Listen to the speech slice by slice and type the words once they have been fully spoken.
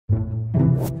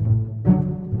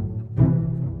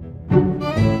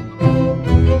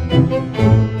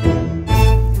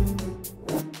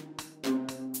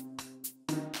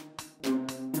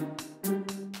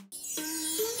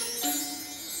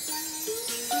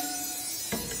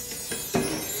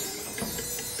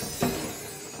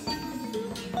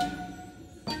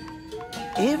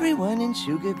Everyone in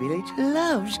Suga Village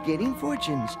loves getting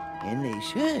fortunes, and they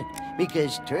should,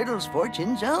 because turtles'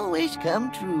 fortunes always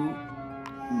come true.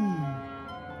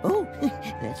 Oh,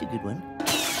 that's a good one.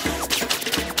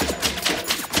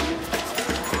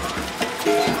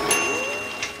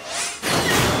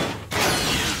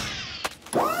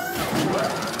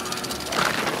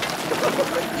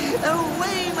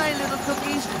 Away, my little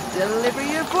cookies! Deliver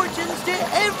your fortunes to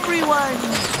everyone!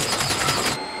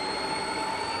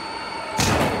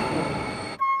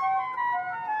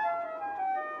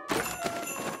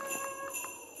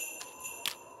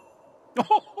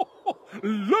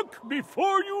 Look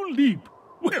before you leap.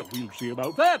 Well, we'll see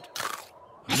about that.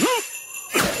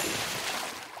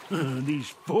 These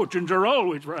fortunes are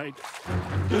always right.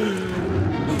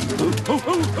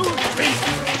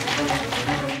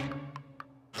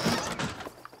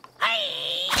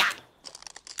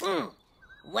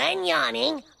 When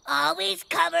yawning, always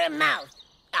cover mouth.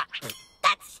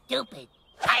 That's stupid.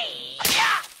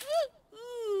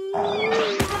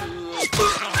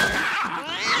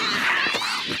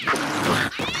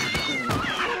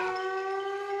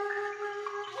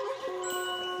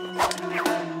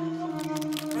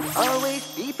 Always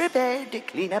be prepared to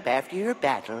clean up after your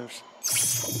battles.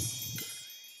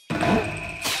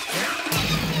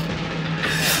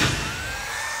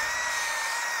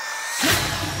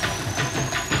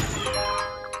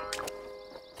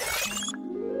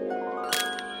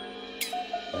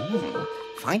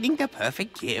 Finding the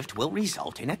perfect gift will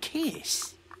result in a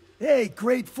kiss. Hey,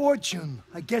 great fortune.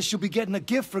 I guess you'll be getting a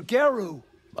gift for Garu.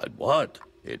 But what?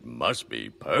 It must be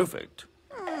perfect.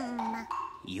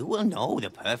 You will know the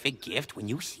perfect gift when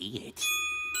you see it.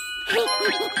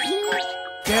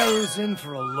 Garu's in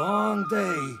for a long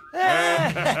day.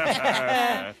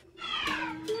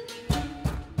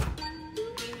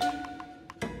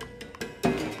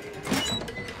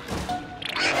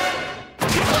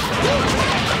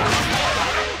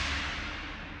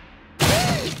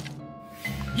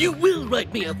 You will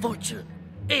write me a fortune.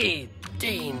 A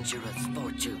dangerous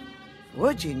fortune.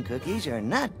 Fortune cookies are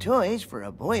not toys for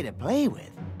a boy to play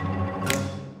with.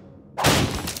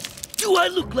 Do I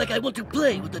look like I want to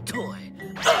play with a toy?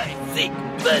 I seek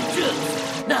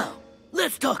vengeance! Now,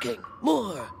 less talking,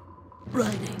 more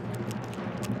writing.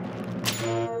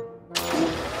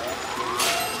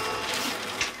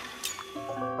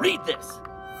 Read this.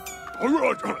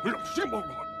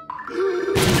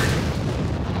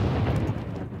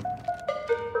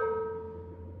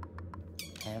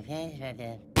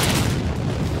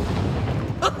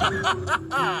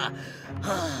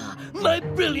 My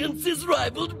brilliance is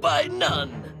rivaled by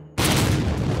none.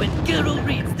 When Geralt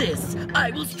reads this,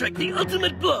 I will strike the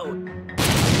ultimate blow.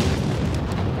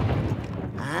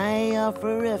 I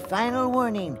offer a final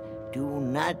warning. Do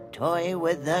not toy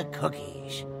with the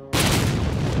cookies.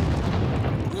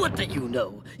 What do you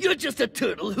know? You're just a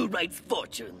turtle who writes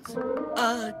fortunes.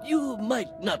 You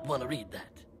might not want to read that.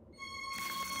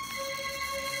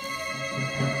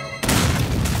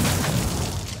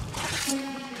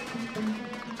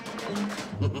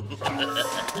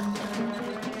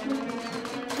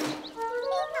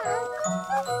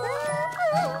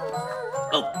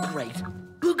 Oh, great.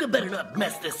 Pucca better not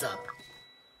mess this up.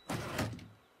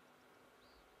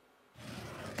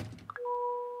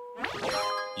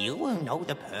 You will know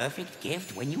the perfect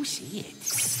gift when you see it.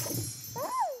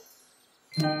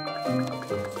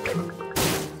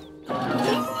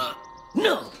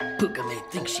 No! Pucca may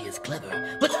think she is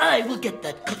clever, but I will get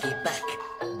that cookie back.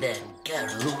 Then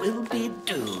Garu will be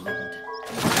doomed.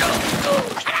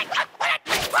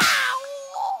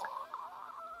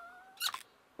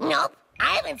 Nope,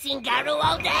 I haven't seen Garu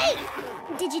all day.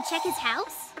 Did you check his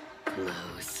house?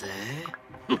 Closer.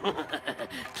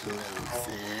 Closer.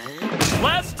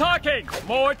 Less talking,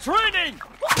 more training!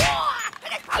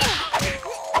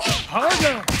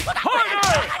 Harder!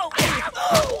 Harder!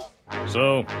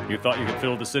 So, you thought you could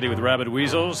fill the city with rabid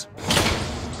weasels?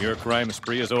 Your crime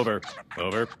spree is over.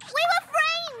 Over. We were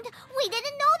framed! We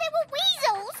didn't know they were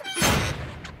weasels!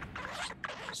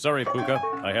 Sorry, Pucca.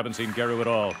 I haven't seen Garu at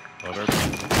all. Over.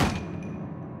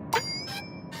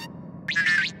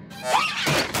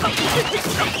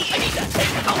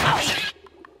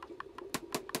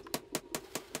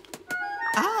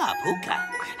 Pucca,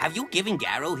 have you given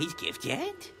Garu his gift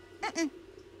yet?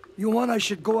 You want I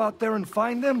should go out there and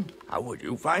find him? How would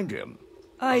you find him?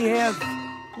 I have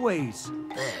ways.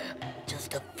 There.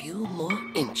 Just a few more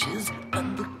inches,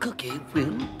 and the cookie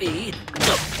will be...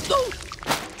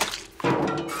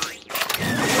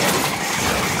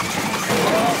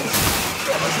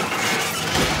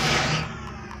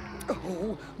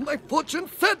 Oh, my fortune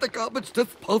said the garbage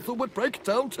disposal would break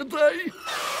down today.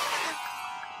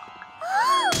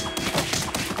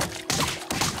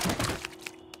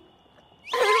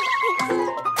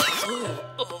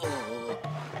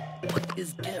 What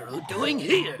is Garo doing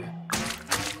here?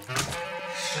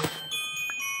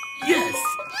 Yes,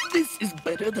 this is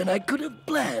better than I could have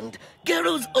planned.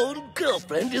 Garo's own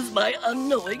girlfriend is my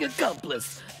unknowing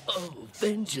accomplice. Oh,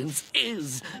 vengeance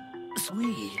is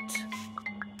sweet.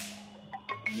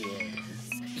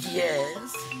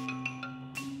 Yes.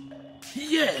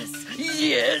 Yes.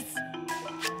 Yes.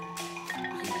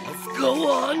 Yes, go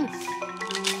on.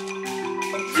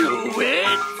 Do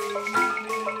it.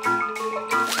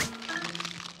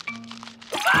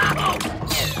 Ow!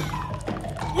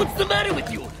 What's the matter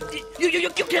with you? You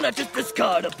cannot just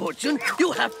discard a fortune.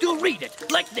 You have to read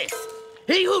it, like this.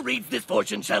 He who reads this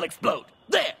fortune shall explode.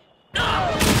 There.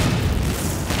 Oh!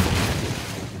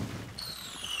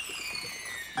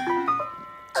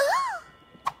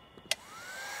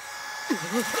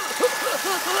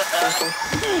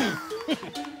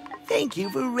 Thank you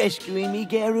for rescuing me,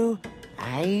 Garu.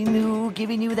 I knew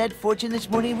giving you that fortune this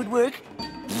morning would work.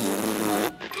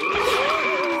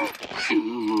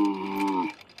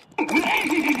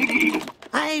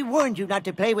 I warned you not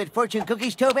to play with fortune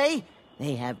cookies, Tobey.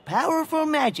 They have powerful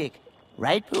magic.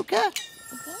 Right, Pucca?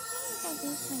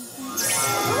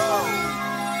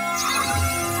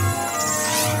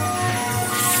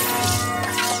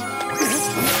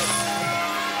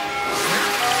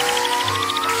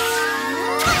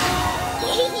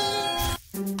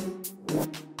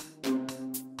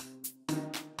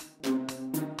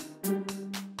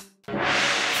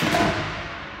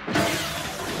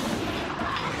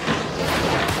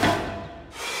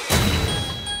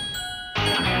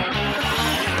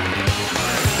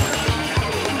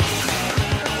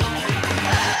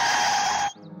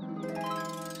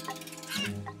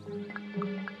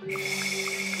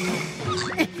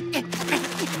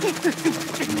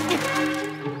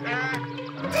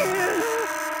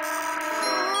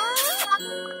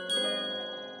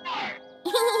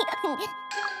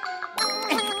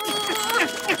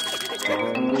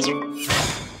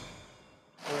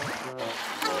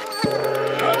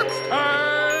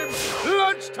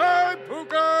 Lunchtime,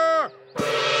 Pucca!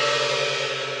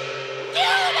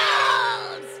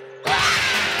 Noodles!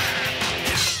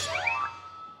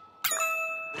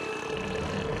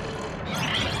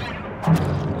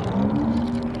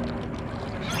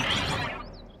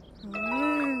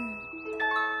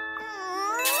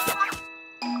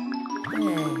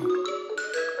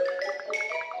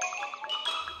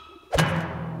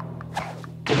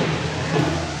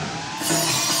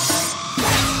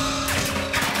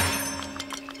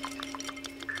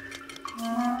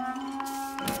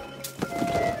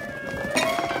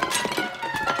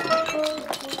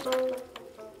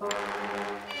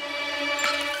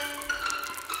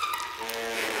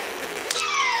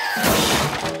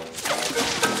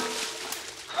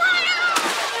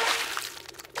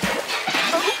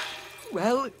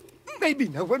 Well, maybe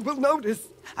no one will notice.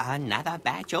 Another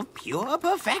batch of pure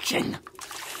perfection.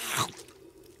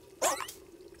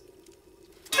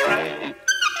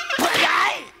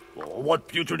 What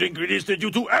putrid ingredients did you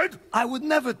two add? I would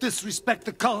never disrespect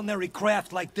the culinary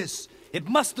craft like this. It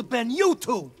must have been you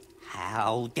two.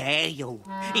 How dare you?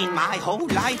 In my whole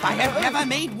life, I have never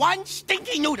made one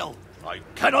stinky noodle. I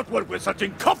cannot work with such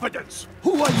incompetence.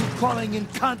 Who are you calling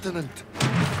incontinent?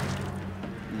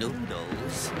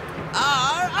 Noodles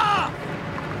are off!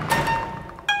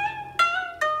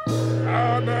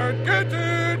 Come and get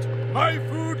it! My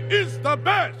food is the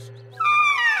best!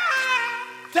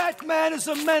 That man is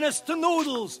a menace to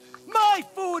noodles. My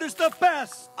food is the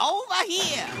best. Over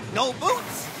here! No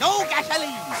boots, no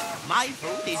gasoline. My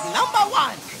food is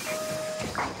 #1.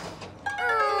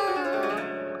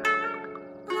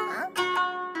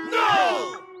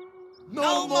 No!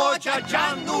 No more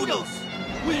jajang noodles!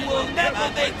 We will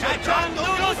never make jajang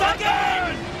noodles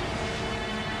again!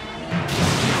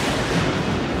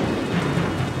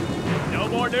 No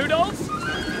more noodles?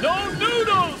 No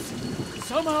noodles!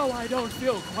 Somehow I don't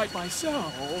feel quite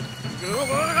myself.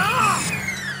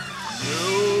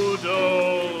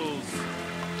 Noodles!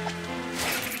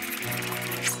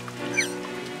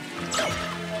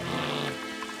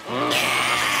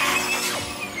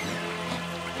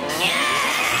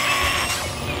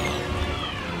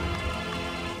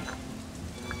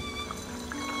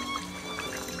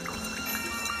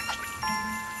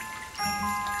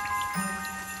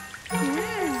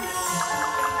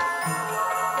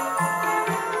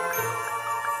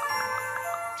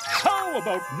 How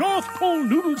about North Pole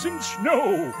noodles and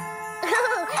snow?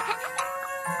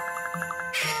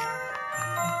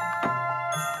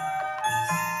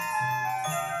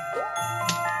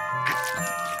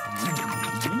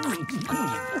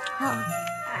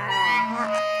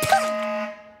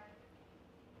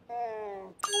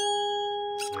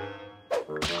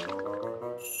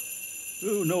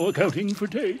 Oh, no accounting for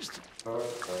taste.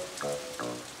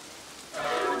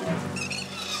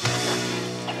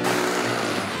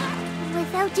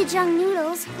 Without Jajang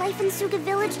noodles, life in Suga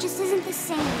Village just isn't the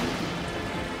same.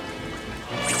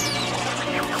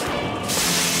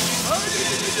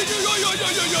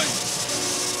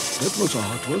 That was a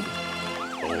hot one.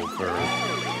 Over.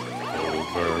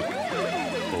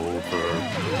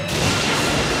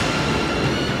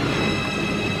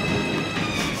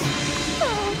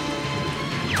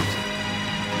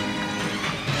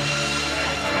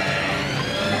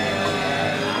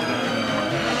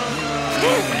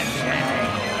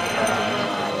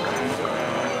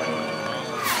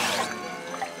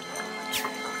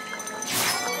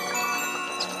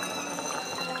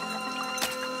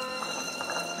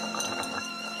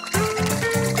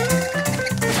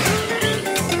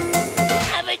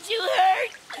 Haven't you heard?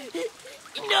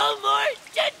 No more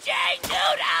Jajang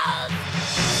noodles!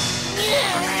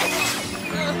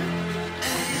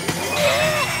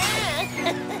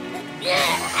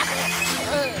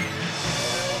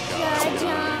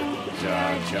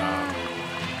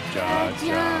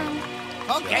 Jajang.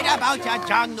 Forget about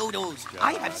Jajang noodles.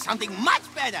 I have something much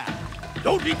better.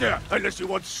 Don't eat there unless you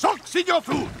want socks in your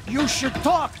food. You should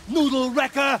talk, noodle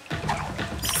wrecker!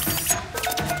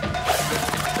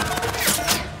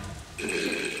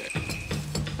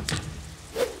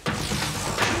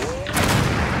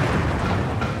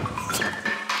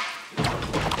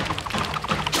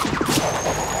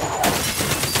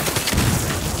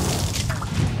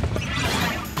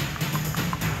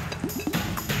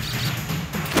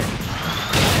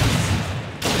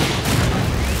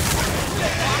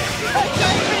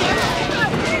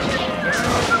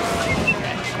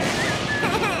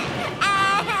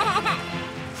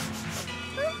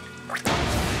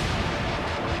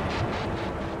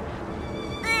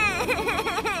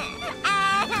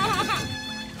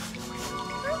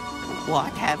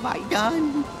 What have I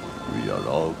done? We are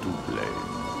all to blame.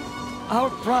 Our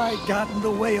pride got in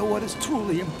the way of what is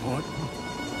truly important.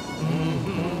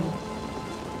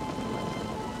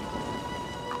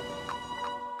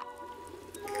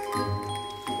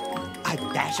 A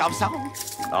dash of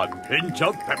salt. A pinch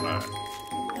of pepper.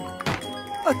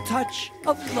 A touch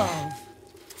of love.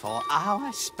 For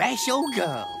our special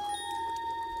girl.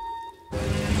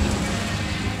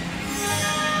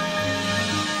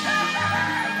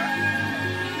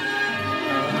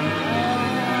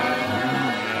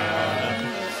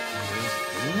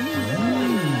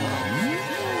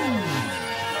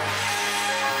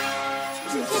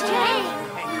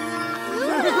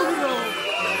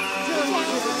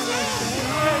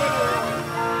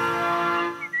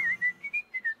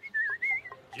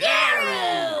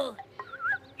 Garu!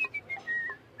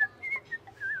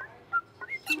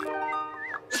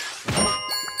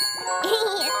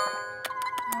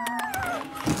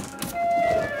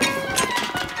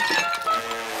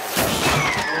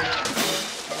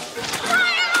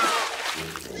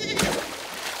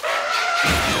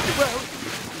 Well,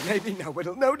 maybe no one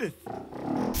will notice.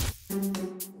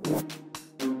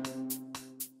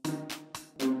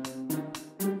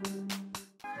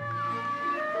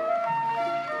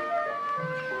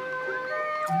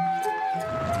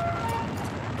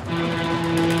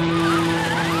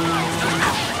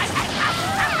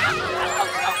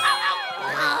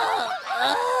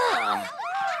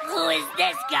 Who is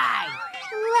this guy?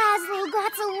 Laszlo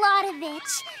got a lot of it.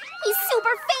 He's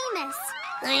super famous.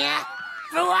 Yeah?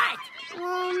 For what?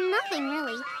 Well, nothing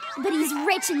really. But he's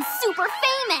rich and super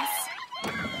famous.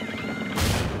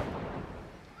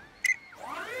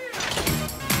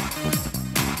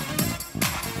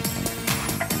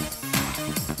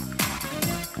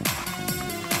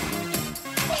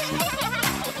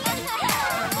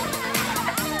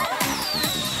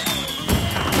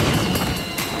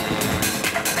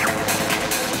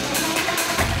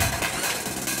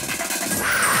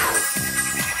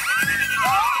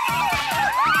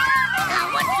 Now,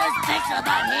 what's so special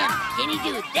about him? Can he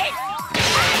do this?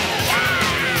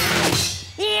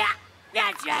 Yeah,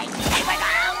 that's right. Hey, what's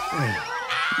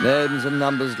up? Names and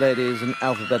numbers, ladies, in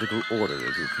alphabetical order,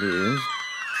 if you please.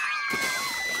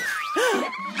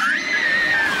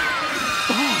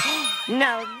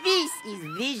 Now this is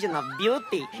vision of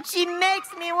beauty. She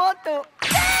makes me want to...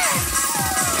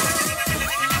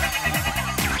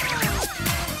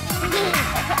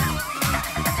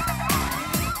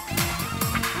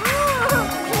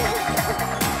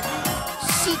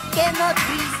 She cannot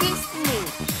resist me.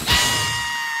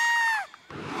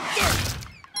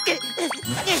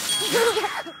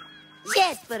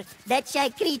 Jasper, that shy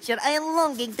creature, I am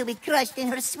longing to be crushed in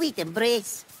her sweet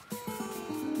embrace.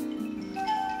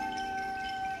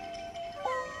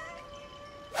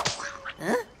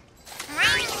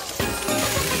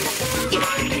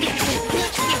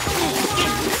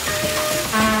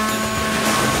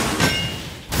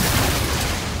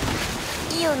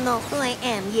 I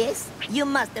am, yes? You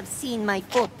must have seen my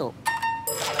photo.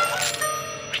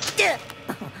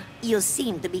 You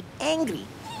seem to be angry.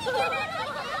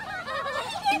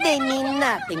 They mean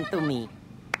nothing to me.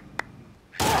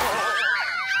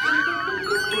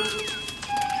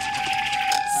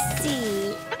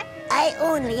 See, I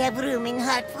only have room in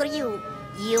heart for you.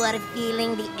 You are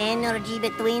feeling the energy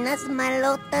between us, my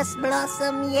lotus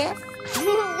blossom, yes?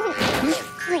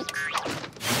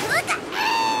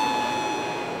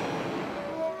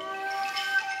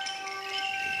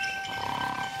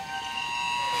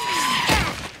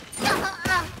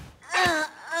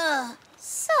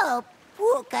 So,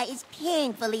 Pucca is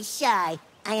painfully shy.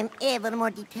 I am ever more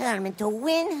determined to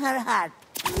win her heart.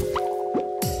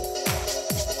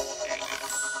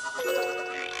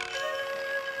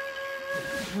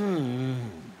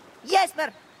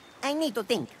 Jasper, I need to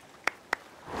think.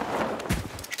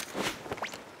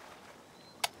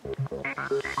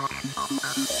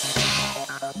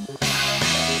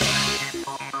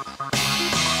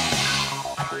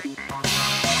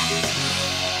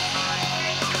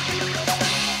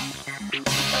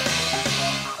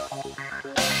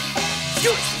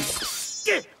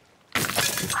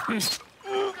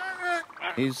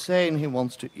 He's saying he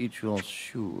wants to eat your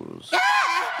shoes.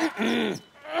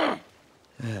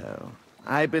 Oh,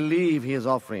 I believe he is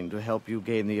offering to help you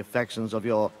gain the affections of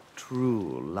your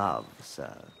true love,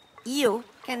 sir. You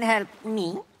can help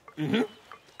me.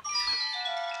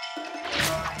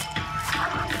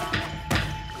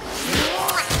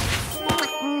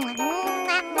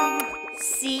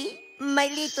 See? My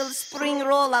little spring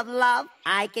roll of love.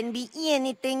 I can be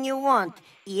anything you want,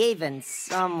 even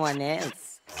someone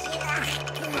else.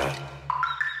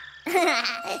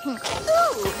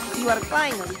 Ooh, you are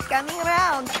finally coming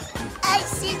around. I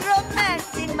see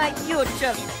romance in my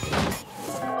future.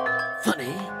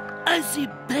 Funny, I see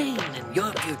pain in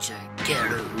your future,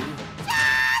 Garo.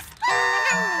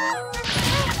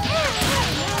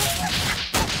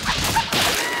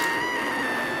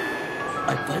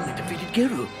 I finally defeated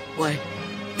Garo. Why,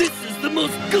 this is the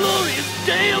most glorious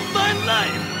day of my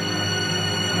life!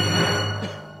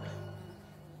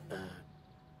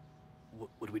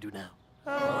 What do we do now?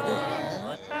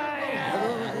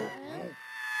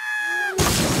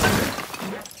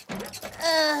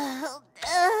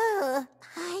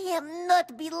 I am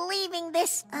not believing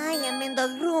this. I am in the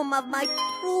room of my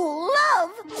true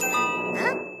love.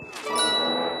 Huh?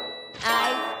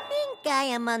 I think I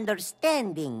am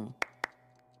understanding.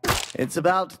 It's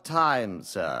about time,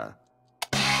 sir.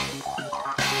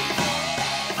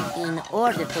 In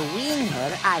order to win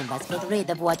her, I must get rid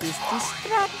of what is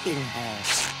distracting her.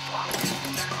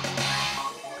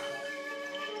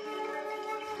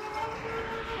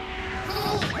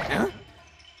 Huh?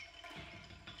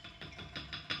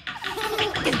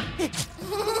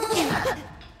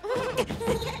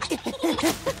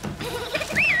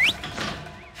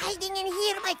 Hiding in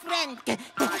here, my friend.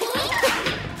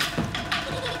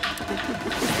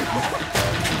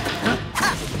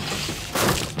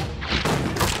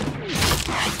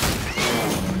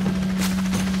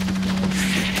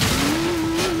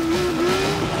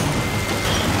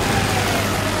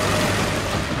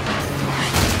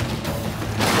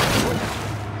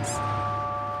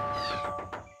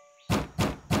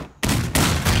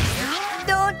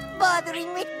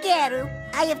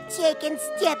 I have taken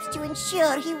steps to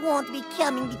ensure he won't be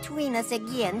coming between us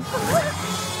again.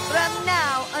 From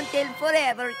now until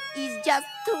forever is just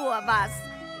two of us.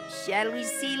 Shall we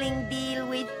sealing deal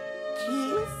with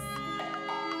kiss?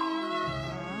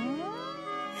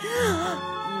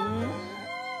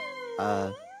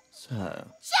 Sir.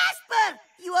 Jasper!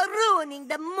 You are ruining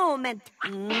the moment.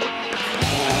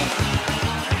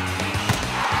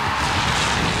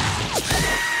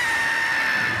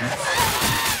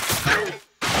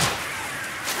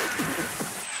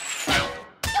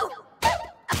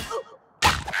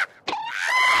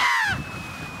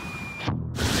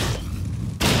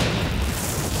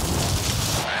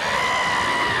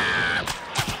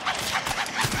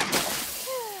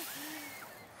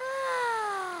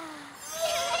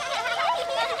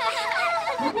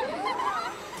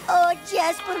 Oh,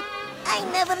 Jasper, I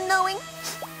never knowing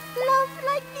love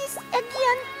like this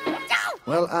again.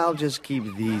 Well, I'll just keep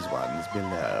these ones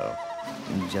below,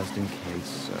 just in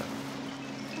case, sir.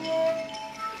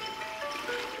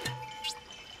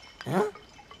 Huh?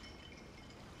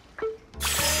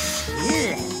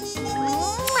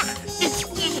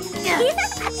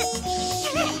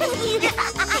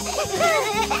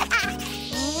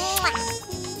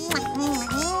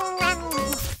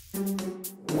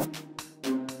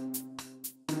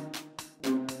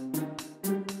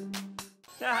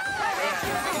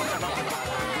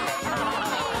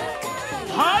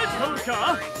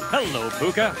 Hello,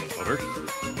 Pucca. Over.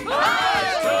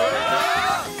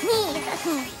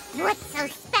 What's so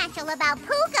special about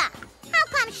Pucca? How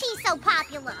come she's so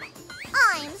popular?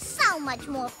 I'm so much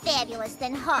more fabulous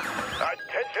than her.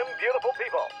 Attention, beautiful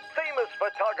people. Famous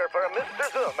photographer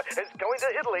Mr. Zoom is going to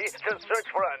Italy to search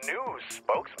for a new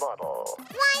spokesmodel.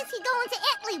 Why is he going to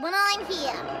Italy when I'm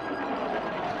here?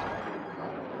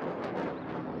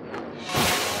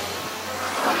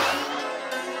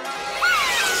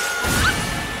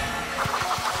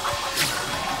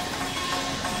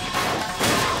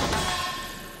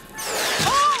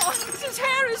 His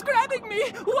hair is grabbing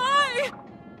me! Why?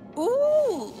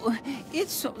 Ooh,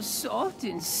 it's so soft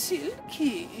and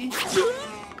silky.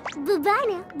 Bye-bye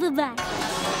now. Bye-bye.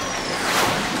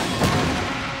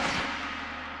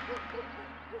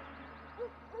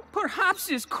 Perhaps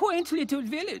this quaint little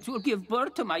village will give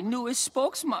birth to my newest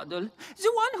spokesmodel.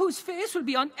 The one whose face will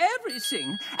be on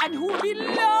everything and who will be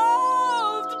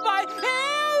loved by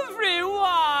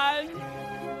everyone.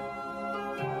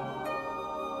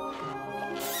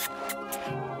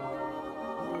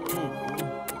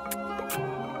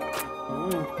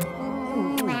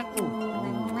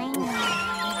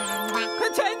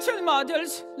 Potential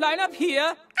models, line up here.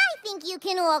 I think you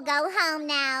can all go home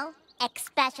now.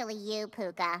 Especially you,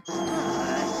 Pucca.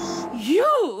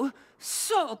 You?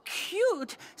 So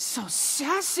cute, so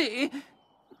sassy.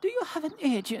 Do you have an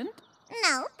agent?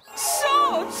 No.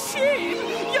 So cheap!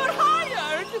 You're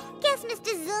hired! Guess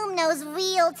Mr. Zoom knows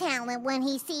real talent when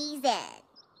he sees it.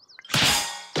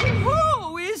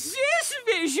 Who is this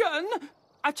vision?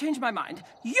 I changed my mind.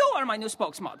 You are my new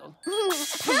spokesmodel.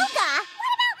 Pucca, what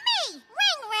about me?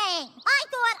 Ring ring! I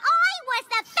thought I was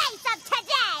the face of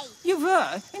today! You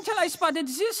were, until I spotted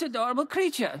this adorable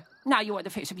creature. Now you are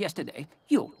the face of yesterday.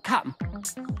 You, come.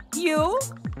 You?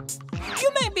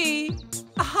 You may be...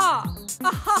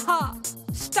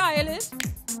 stylist.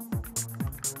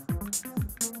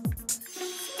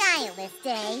 Stylist,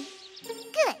 eh?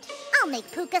 Good. I'll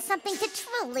make Pucca something to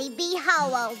truly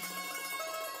behold.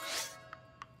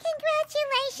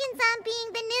 Congratulations on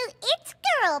being the new It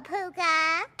Girl,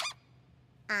 Pucca.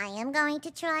 I am going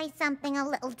to try something a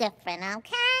little different,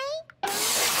 okay?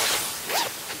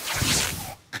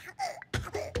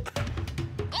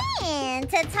 And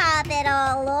to top it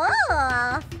all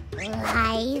off,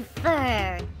 live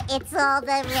fur. It's all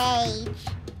the rage.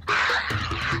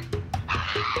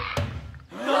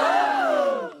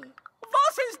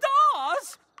 Was ist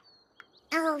das?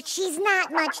 Oh, she's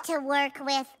not much to work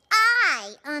with.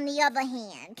 I, on the other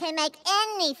hand, can make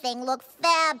anything look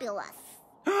fabulous.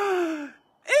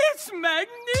 It's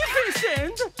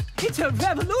magnificent! It's a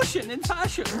revolution in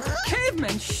fashion.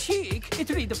 Caveman chic. It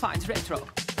redefines retro.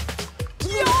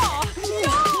 Yeah!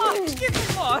 Yeah! Give me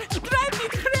more! Drive me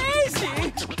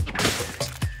crazy!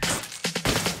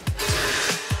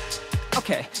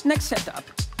 Okay, next setup.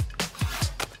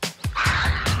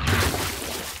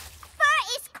 Fur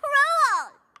is cruel!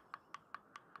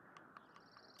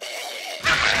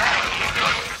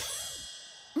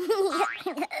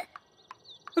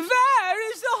 Where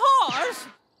is the horse?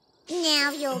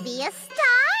 Now you'll be a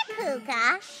star,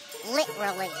 Pucca.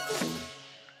 Literally.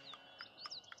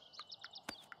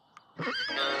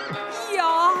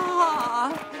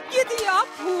 Yeah! Giddy up,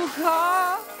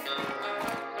 Pucca!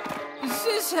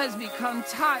 This has become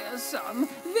tiresome.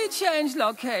 We change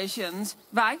locations.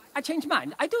 Why? I changed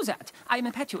mine. I do that. I am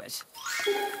impetuous.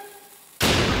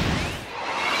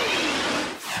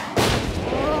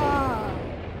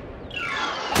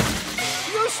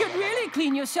 You should really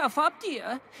clean yourself up,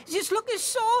 dear. This look is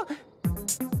so...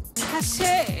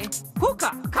 passé.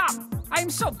 Pucca, come. I am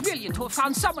so brilliant to have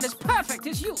found someone as perfect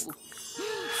as you.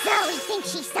 Zoe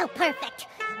thinks she's so perfect.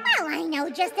 Well, I know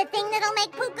just the thing that'll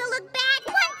make Pucca look bad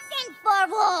once and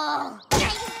for all.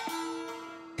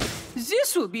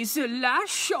 This will be the last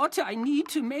shot I need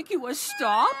to make you a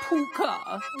star,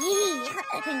 Pucca.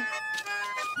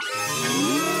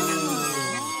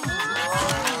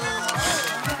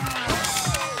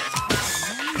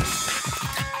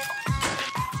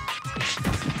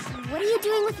 What are you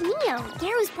doing with Neo?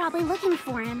 Garo's probably looking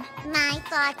for him. My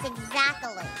thoughts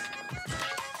exactly.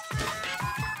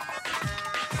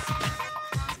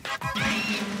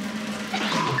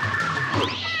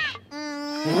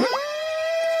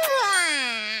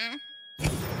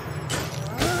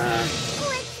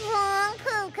 What's wrong,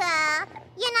 Pucca?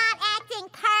 You're not acting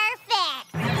perfect.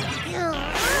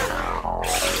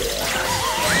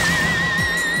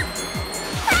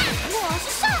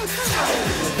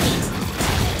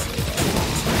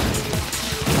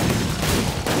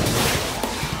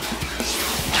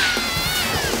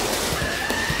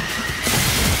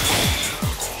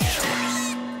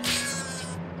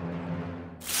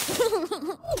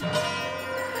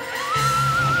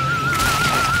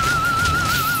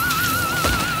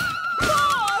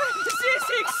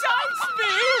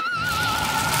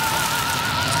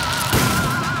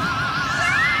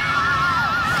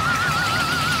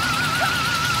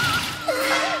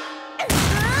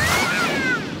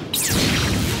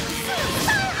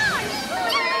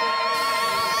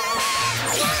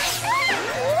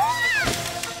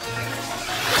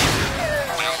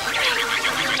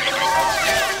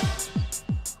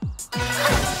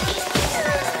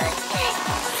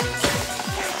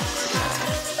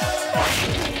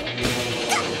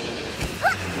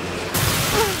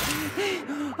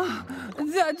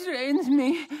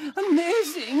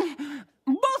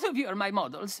 my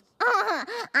models.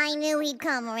 I knew he'd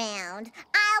come around.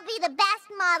 I'll be the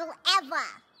best model ever.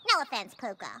 No offense,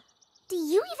 Pucca. Do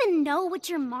you even know what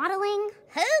you're modeling?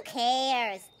 Who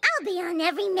cares? I'll be on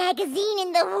every magazine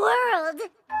in the world.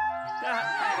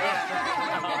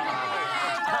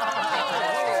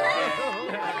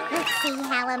 See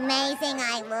how amazing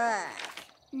I look.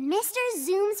 Mr.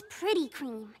 Zoom's Pretty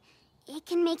Cream. It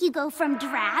can make you go from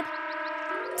drab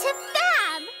to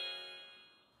fab.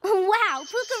 Wow,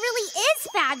 Pucca really is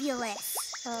fabulous.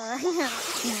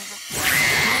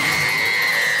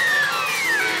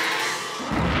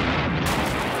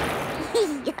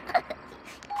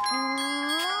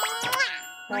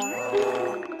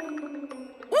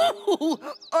 Oh,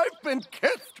 I've been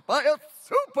kissed by a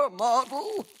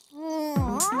supermodel.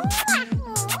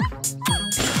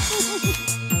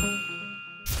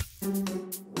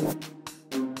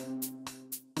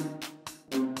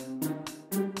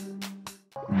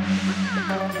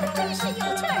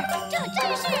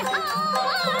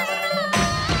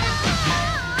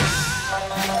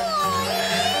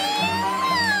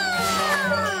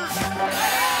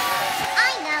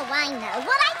 I know.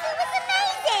 What I do is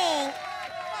amazing.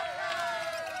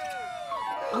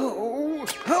 Oh,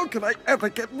 how can I ever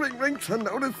get Ring Ring to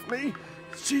notice me?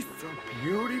 She's so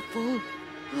beautiful.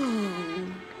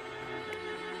 Oh.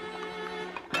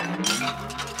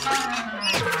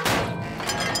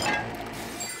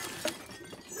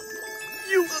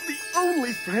 You are the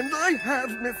only friend I have,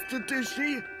 Mr.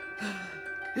 Dishy.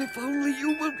 If only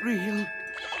you were real.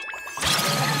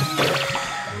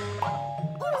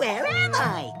 Where am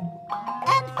I?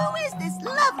 And who is this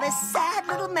lovely, sad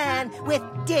little man with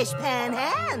dishpan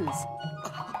hands?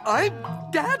 I'm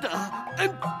Dada,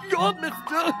 and you're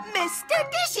Mr.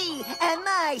 Dishy, and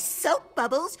my soap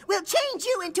bubbles will change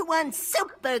you into one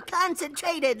super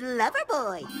concentrated lover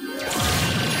boy.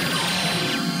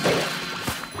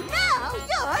 Now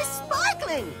you're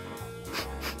sparkling.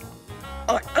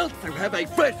 I also have a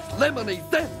fresh lemony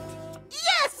scent.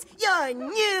 Yes, you're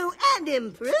new and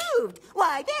improved.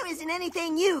 Why, there isn't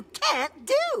anything you can't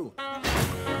do.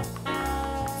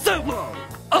 So long.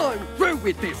 I'm through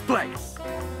with this place.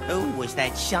 Who was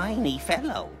that shiny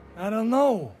fellow? I don't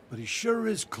know, but he sure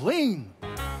is clean.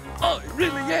 I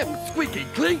really am squeaky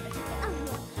clean.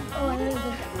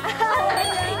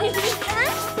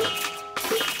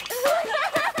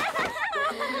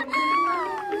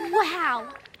 Wow,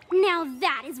 now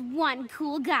that is one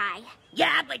cool guy.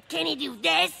 Yeah, but can he do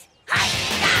this?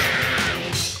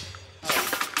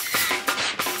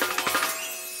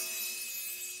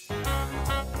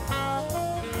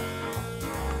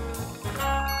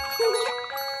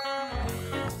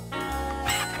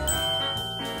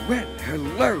 Well,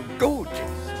 hello,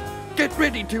 gorgeous. Get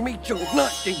ready to meet your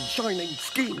knight in shining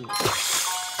skin.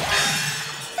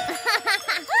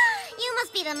 You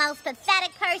must be the most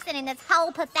pathetic person in this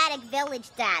whole pathetic village,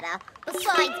 Dada.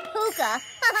 Besides Pucca.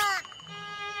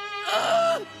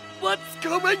 What's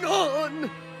going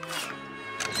on?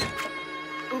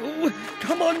 Oh,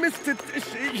 come on, Mr.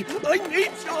 Dishy. I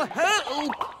need your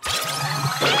help.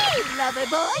 Hey, lover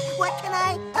boy, what can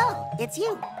I... Oh, it's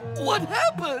you. What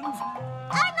happened?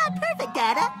 I'm not perfect,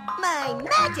 Dada. My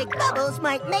magic bubbles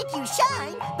might make you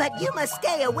shine, but you must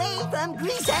stay away from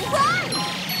grease and grime.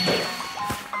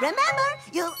 Remember,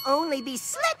 you'll only be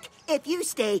slick if you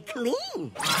stay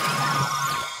clean.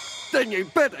 Then you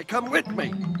better come with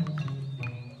me.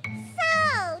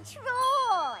 So,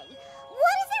 Troy,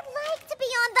 what is it like to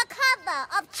be on the cover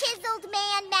of Chiseled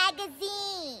Man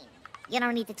magazine? You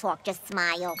don't need to talk, just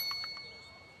smile.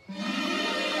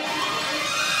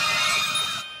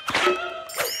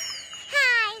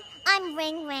 Hi, I'm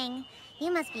Ring Ring.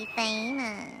 You must be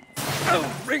famous. Oh,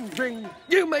 Ring Ring,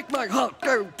 you make my heart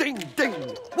go ding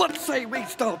ding. What say we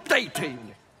start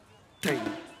dating? Ding.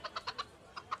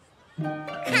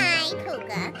 Hi,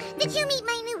 Pucca. Did you meet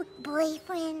my new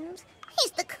boyfriend?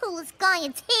 He's the coolest guy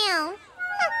in town.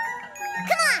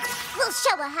 Come on, we'll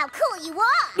show her how cool you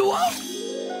are. What?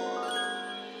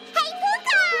 Hey,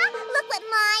 Pucca! Look what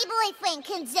my boyfriend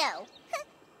can do.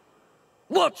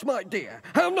 Watch, my dear,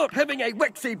 how not having a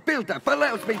waxy build-up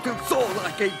allows me to soar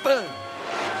like a bird.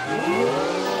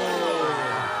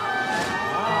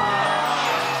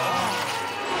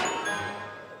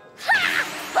 Ha!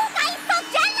 Pucca is so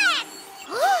jealous!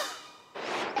 Huh?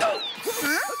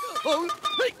 Oh,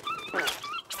 hey.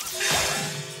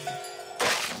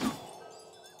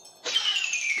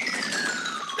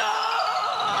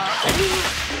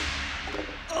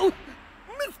 Oh,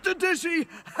 Mr. Dishy,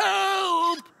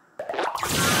 help!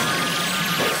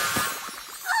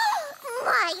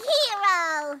 My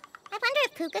hero! I wonder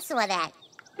if Pucca saw that.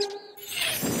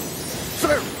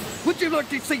 So, Would you like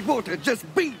to see water just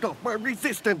beat off my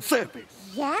resistant surface?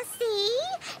 Yeah, see?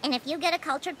 And if you get a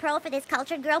cultured pro for this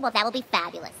cultured girl, well, that will be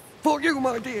fabulous. For you,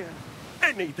 my dear.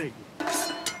 Anything. Did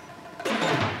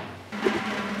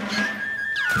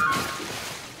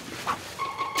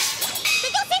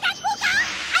you see that, Pucca?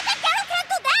 I bet Daryl can't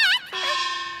do that!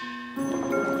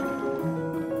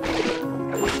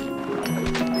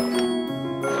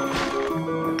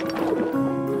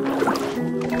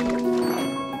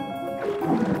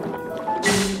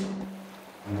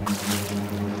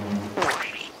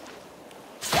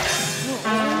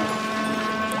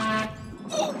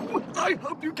 I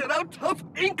hope you get out tough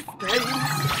ink stains.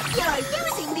 You're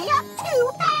using me up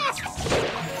too fast.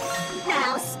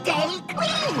 Now stay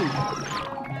clean.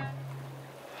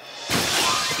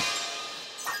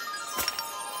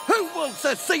 Who wants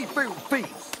a seafood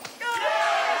feast?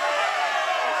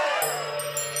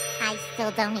 I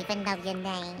still don't even know your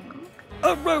name.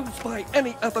 A rose by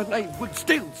any other name would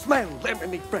still smell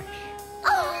lemony fresh.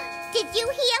 Oh, did you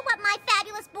hear what my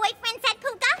fabulous boyfriend said,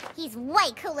 Pucca? He's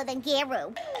way cooler than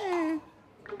Garu.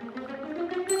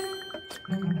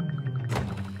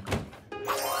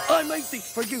 I made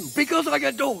this for you because I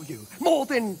adore you, more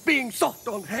than being soft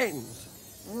on hands.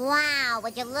 Wow,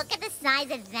 would you look at the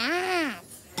size of that?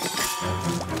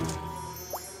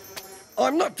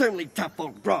 I'm not only tough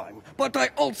on grime, but I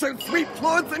also sweep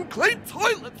floors and clean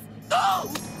toilets. Oh!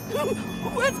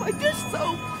 Where's my dish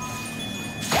soap?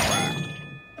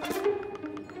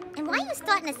 And why are you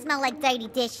starting to smell like dirty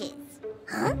dishes?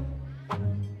 Huh?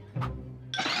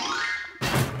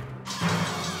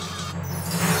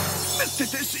 Mr.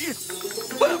 Dishy,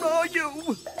 where are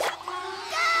you?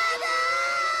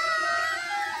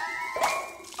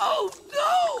 Oh,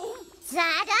 no!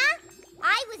 Dada,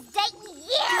 I was dating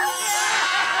you!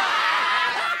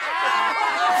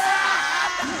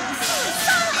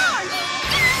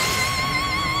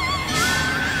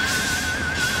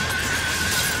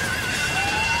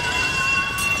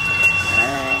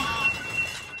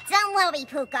 Don't worry,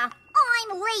 Pucca.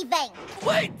 I'm leaving.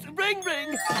 Wait, Ring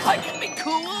Ring! I can be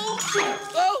cool!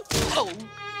 Oh! Oh!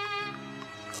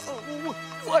 Oh,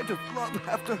 why does love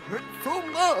have to hurt so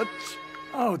much?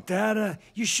 Oh, Dada,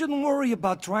 you shouldn't worry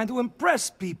about trying to impress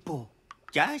people.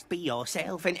 Just be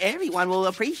yourself and everyone will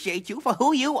appreciate you for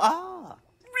who you are.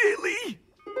 Really?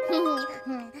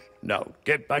 Now,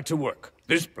 get back to work.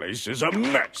 This place is a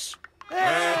mess.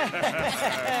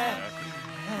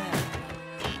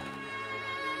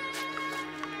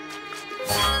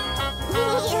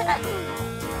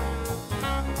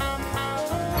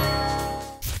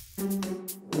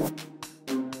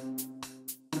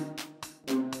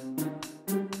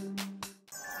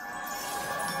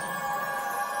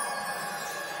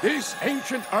 This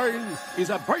ancient urn is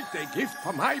a birthday gift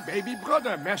for my baby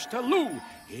brother, Master Lou.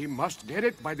 He must get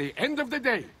it by the end of the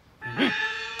day.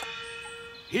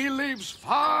 He lives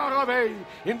far away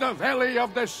in the valley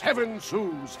of the Seven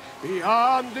Sioux,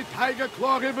 beyond the Tiger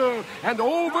Claw River and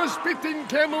over Spitting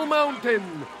Camel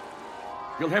Mountain.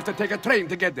 You'll have to take a train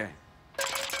to get there.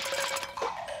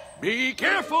 Be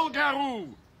careful,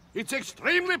 Garu. It's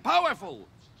extremely powerful.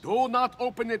 Do not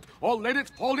open it or let it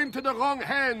fall into the wrong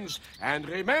hands. And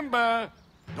remember,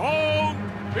 don't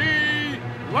be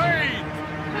late.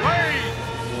 Wait.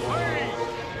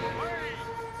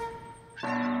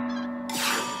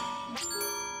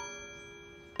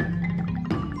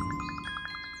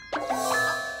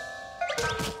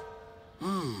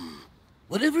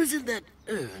 Whatever's in that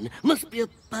urn must be a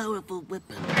powerful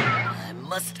weapon. I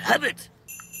must have it.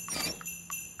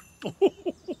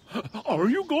 Are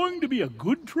you going to be a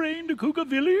good train to Pucca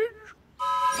Village?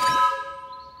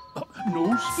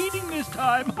 No speeding this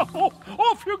time.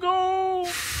 Off you go!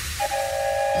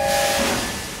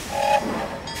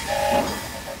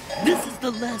 This is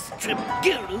the last trip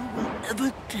Garu will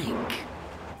ever take.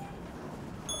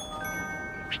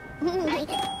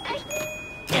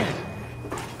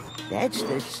 That's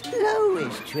the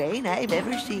slowest train I've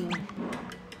ever seen.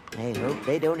 I hope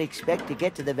they don't expect to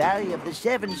get to the Valley of the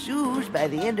Seven Sioux by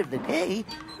the end of the day.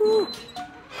 Whew.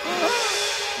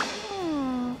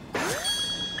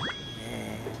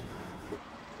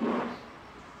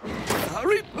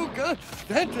 Sorry, Pucca.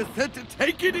 Santa said to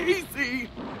take it easy.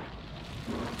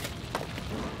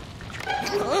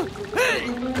 Hey!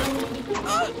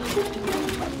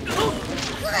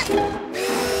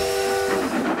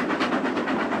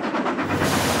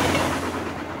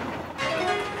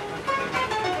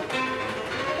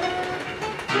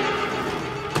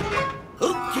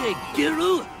 Okay,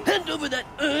 Garu, hand over that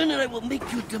urn and I will make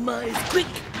your demise quick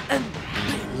and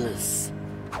painless.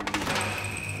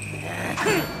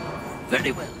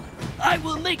 Very well. I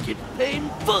will make it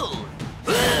painful.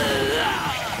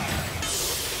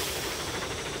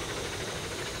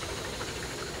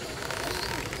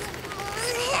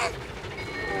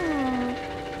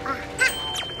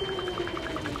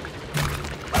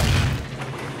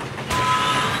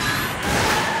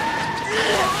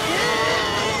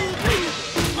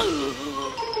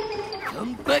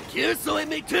 Back here so I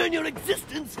may turn your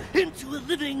existence into a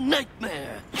living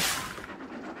nightmare.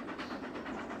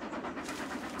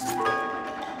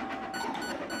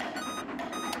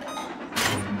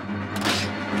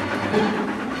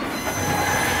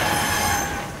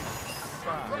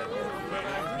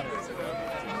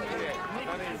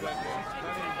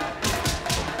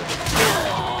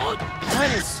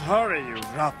 I'm sorry, you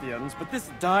ruffians, but this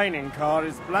dining car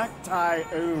is black tie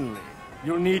only.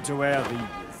 You'll need to wear these.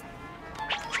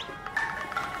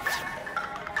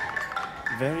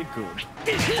 Very good.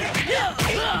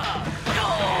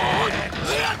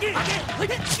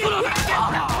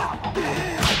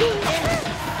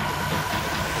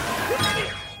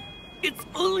 It's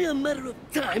only a matter of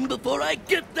time before I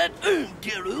get that urn,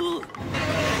 Kiru.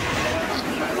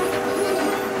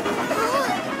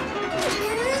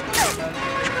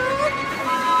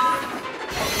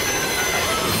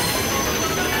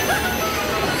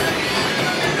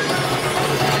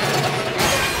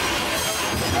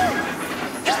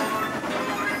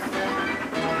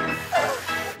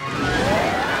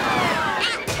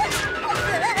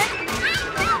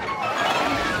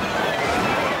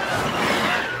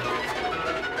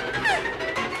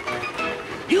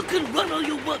 You can run all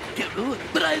you want, Kiru,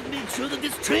 but I've made sure that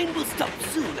this train will stop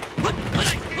soon. Well,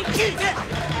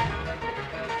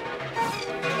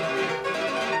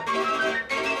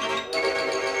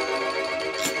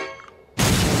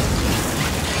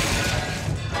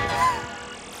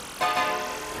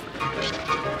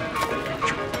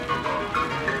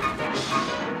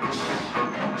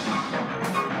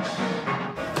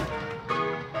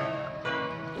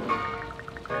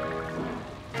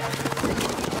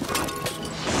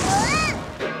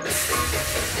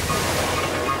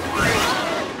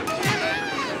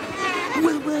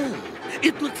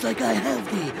 it looks like I have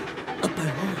the upper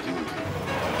hand.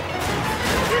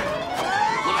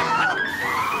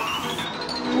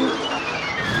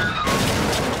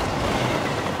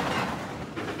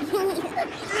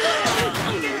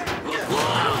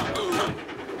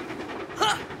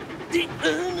 Ha! The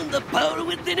urn and the power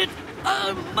within it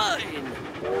are mine!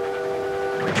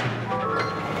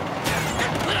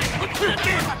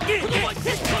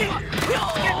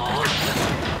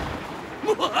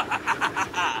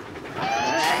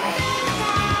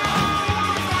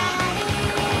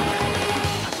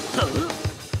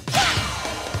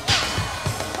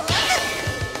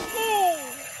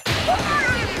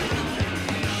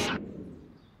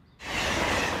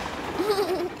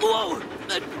 Whoa!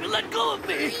 Let go of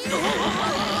me!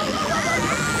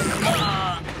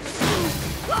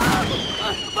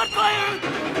 But fire!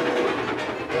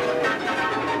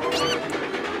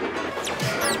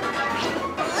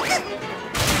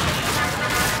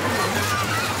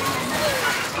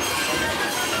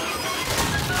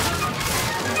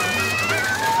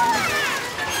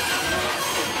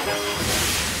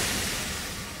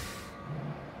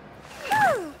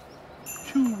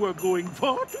 You were going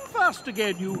far too fast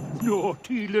again, you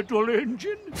naughty little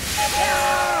engine.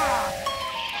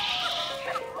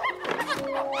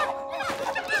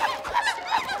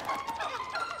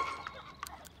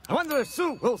 I wonder if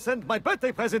Sue will send my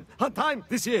birthday present on time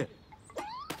this year.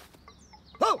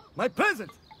 Oh, my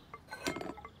present!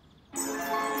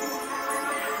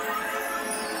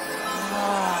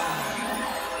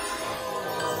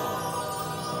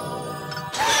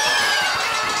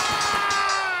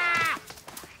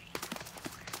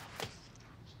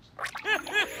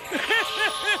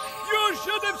 You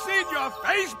should have seen your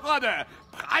face, brother.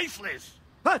 Priceless.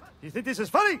 What? You think this is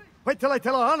funny? Wait till I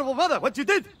tell our honorable mother what you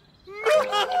did.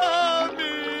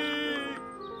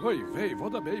 Oy vey,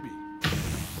 what a baby.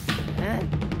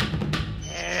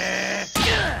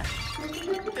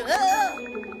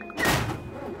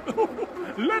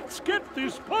 Let's get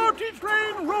this party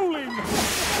train rolling.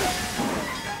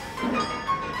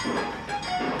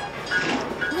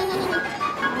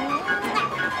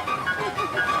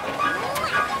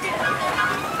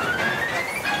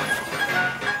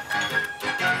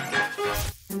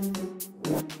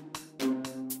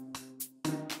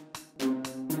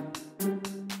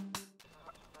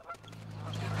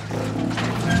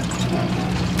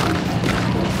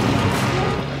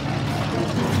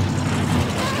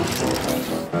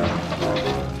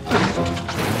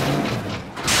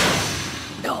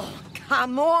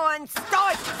 Come on,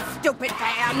 start, stupid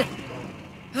van!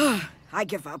 I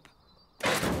give up.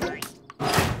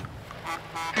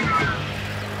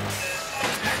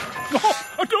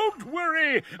 Oh, don't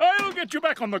worry. I'll get you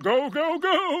back on the go, go,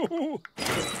 go.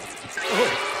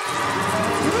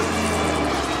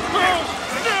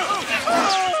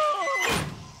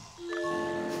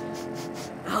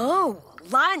 Oh,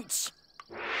 lunch.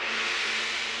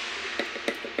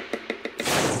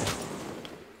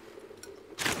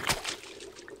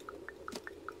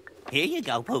 Here you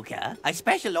go, Pucca. A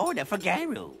special order for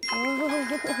Garu.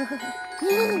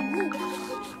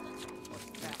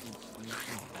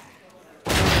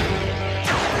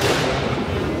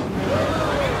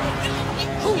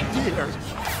 Oh, dear.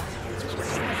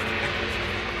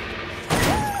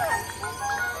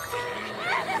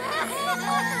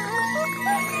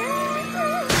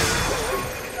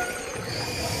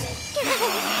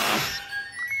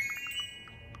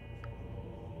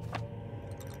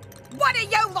 What are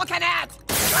you looking at?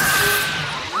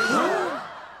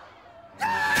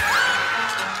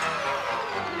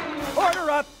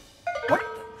 Order up! What?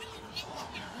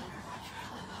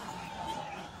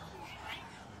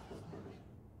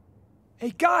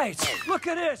 Hey, guys, look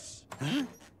at this! Huh?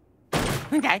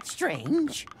 That's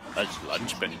strange. Has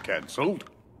lunch been cancelled?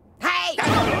 Hey!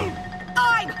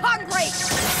 I'm hungry!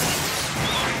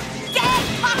 Get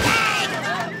cooking!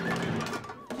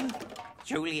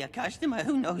 Truly a customer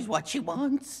who knows what she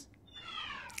wants.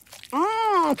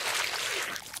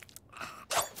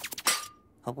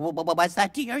 Was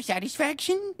that to your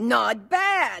satisfaction? Not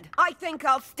bad. I think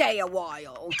I'll stay a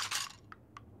while.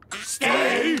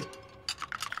 Stay?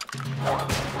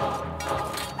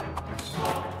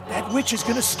 That witch is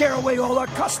gonna scare away all our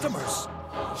customers.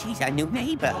 She's our new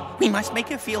neighbor. We must make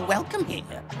her feel welcome here.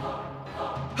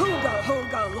 Hooga,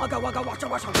 hooga, lugga, wugga, washa,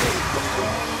 washa,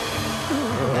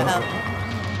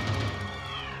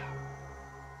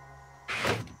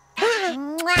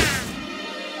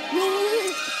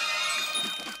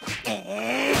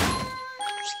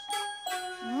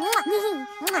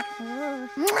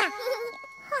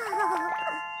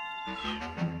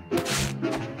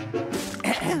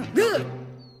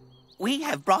 We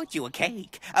have brought you a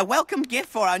cake, a welcome gift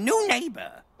for our new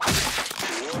neighbor.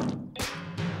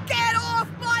 Get off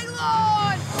my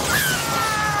lawn!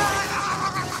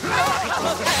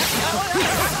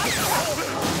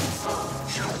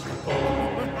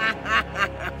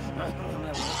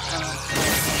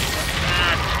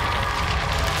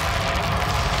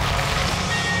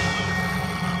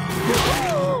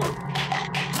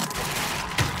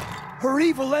 Her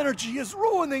evil energy is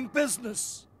ruining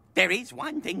business. There is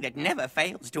one thing that never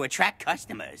fails to attract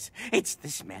customers. It's the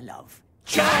smell of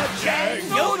Cha-Chang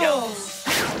noodles!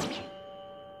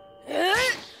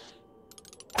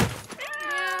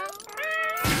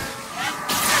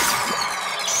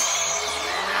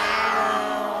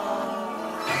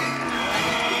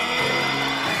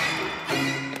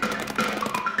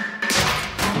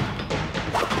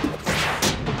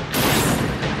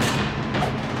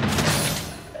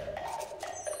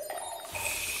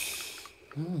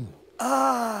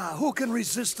 Ah, who can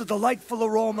resist the delightful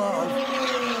aroma of...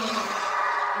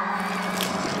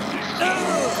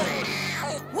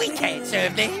 We can't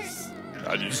serve this.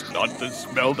 That is not the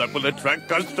smell that will attract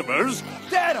customers.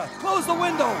 Data, close the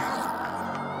window!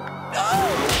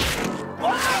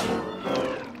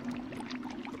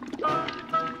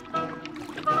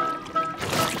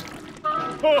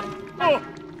 Oh,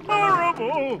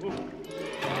 horrible!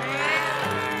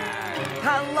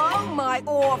 Hello, my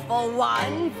awful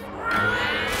one.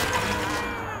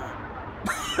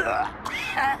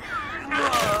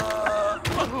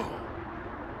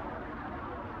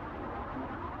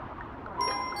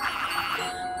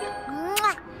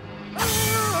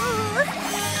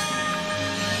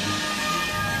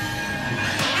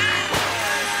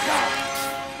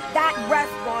 That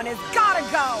restaurant has gotta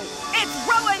go. It's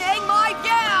ruining my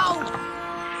gown.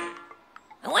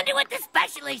 I wonder what the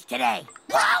special is today.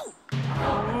 Whoa!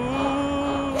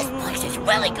 This place has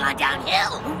really gone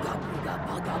downhill.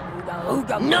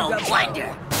 No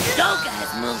wonder Doga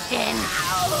has moved in.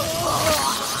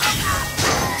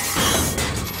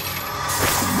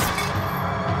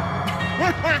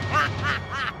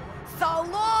 So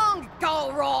long,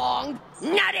 go wrong.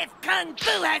 Not if Kung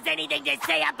Fu has anything to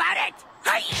say about it.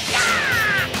 Hi-ya!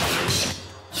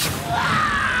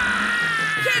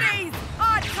 Kitties,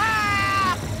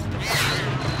 attack!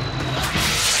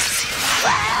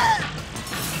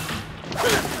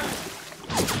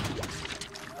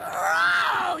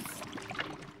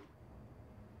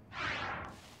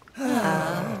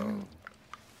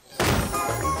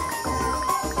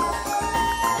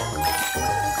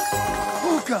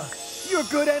 Pucca, your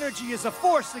good energy is a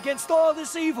force against all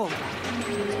this evil.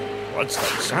 What's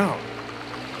that sound?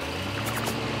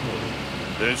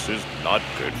 This is not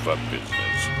good for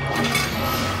business.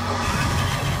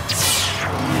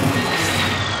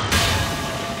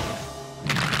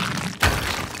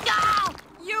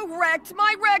 You wrecked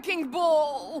my wrecking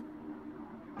ball!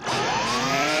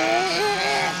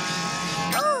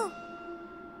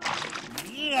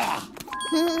 Yeah.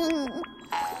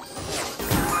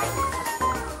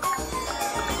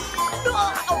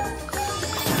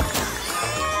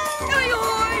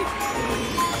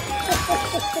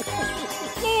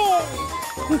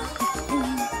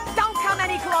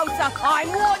 I'm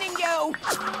warning you!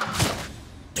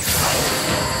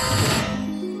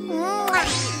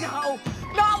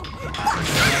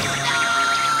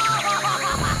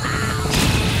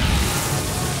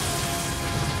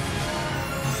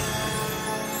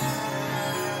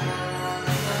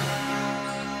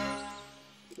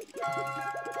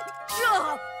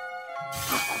 No!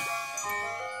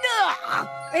 No!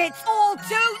 It's all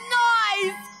too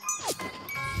nice!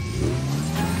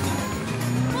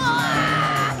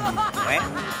 Well,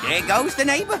 there goes the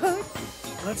neighborhood.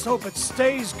 Let's hope it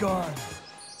stays gone.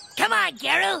 Come on,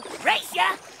 Garo, race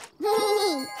ya!